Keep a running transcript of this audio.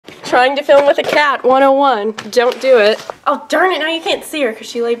Trying to film with a cat 101. Don't do it. Oh, darn it, now you can't see her because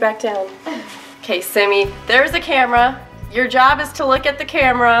she laid back down. Okay, Simmy, there's a camera. Your job is to look at the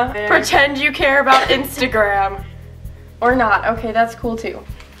camera. Pretend you care about Instagram. Or not. Okay, that's cool too.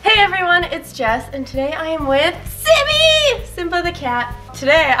 Hey everyone, it's Jess, and today I am with Simmy! Symba the cat.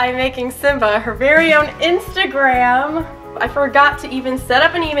 Today I'm making Symba her very own Instagram. I forgot to even set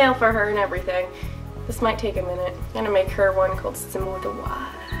up an email for her and everything. This might take a minute. I'm gonna make her one called Symba with a Y.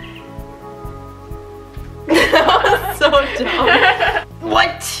 That was so dumb.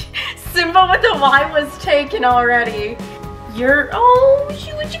 What? Symba with a Y was taken already. Oh, would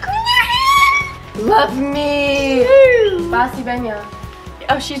you clean your hair? Love me. Basi Benya.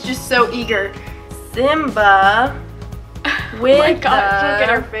 Oh, she's just so eager. Symba with oh my gosh, look at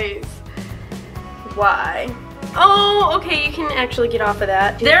her face. Y. Oh, okay, you can actually get off of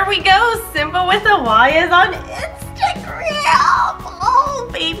that. There we go, Symba with a Y is on Instagram. Oh,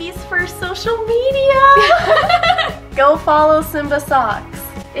 baby's first social media. Go follow Symba Socks.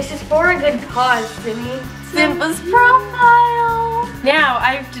 This is for a good cause, Simmy. Symba's profile. Now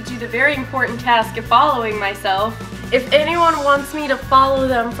I have to do the very important task of following myself. If anyone wants me to follow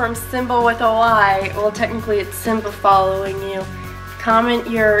them from Symba with a Y, well, technically it's Symba following you. Comment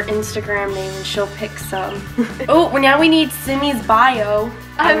your Instagram name and she'll pick some. Oh, now we need Simmy's bio.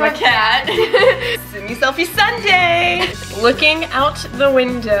 I'm a cat. Simmy Selfie Sunday. Looking out the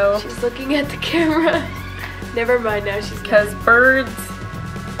window. She's looking at the camera. Never mind now, she's because birds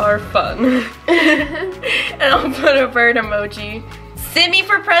are fun. And I'll put a bird emoji. Simmy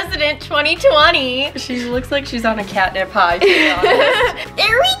for President 2020. She looks like she's on a catnip high, to be honest.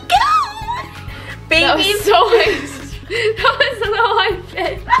 There we go! Baby's That was so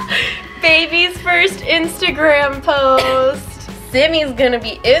unfit. Baby's first Instagram post. Simmy's gonna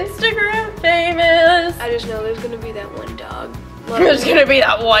be Instagram famous. I just know there's gonna be that one dog. There's gonna be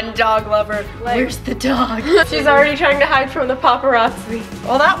that one dog lover. Like, where's the dog? She's already trying to hide from the paparazzi.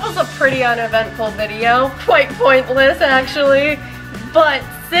 Well, that was a pretty uneventful video. Quite pointless, actually. But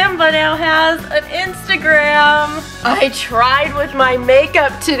Symba now has an Instagram. I tried with my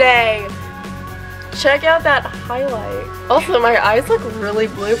makeup today. Check out that highlight. Also, my eyes look really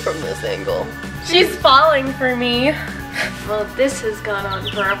blue from this angle. She's falling for me. Well, this has gone on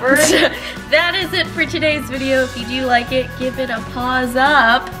forever. That is it for today's video. If you do like it, give it a paws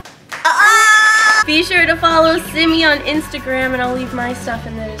up. Be sure to follow Simmy on Instagram, and I'll leave my stuff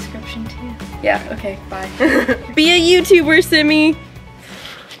in the description too. Yeah, okay, bye. Be a YouTuber, Simmy.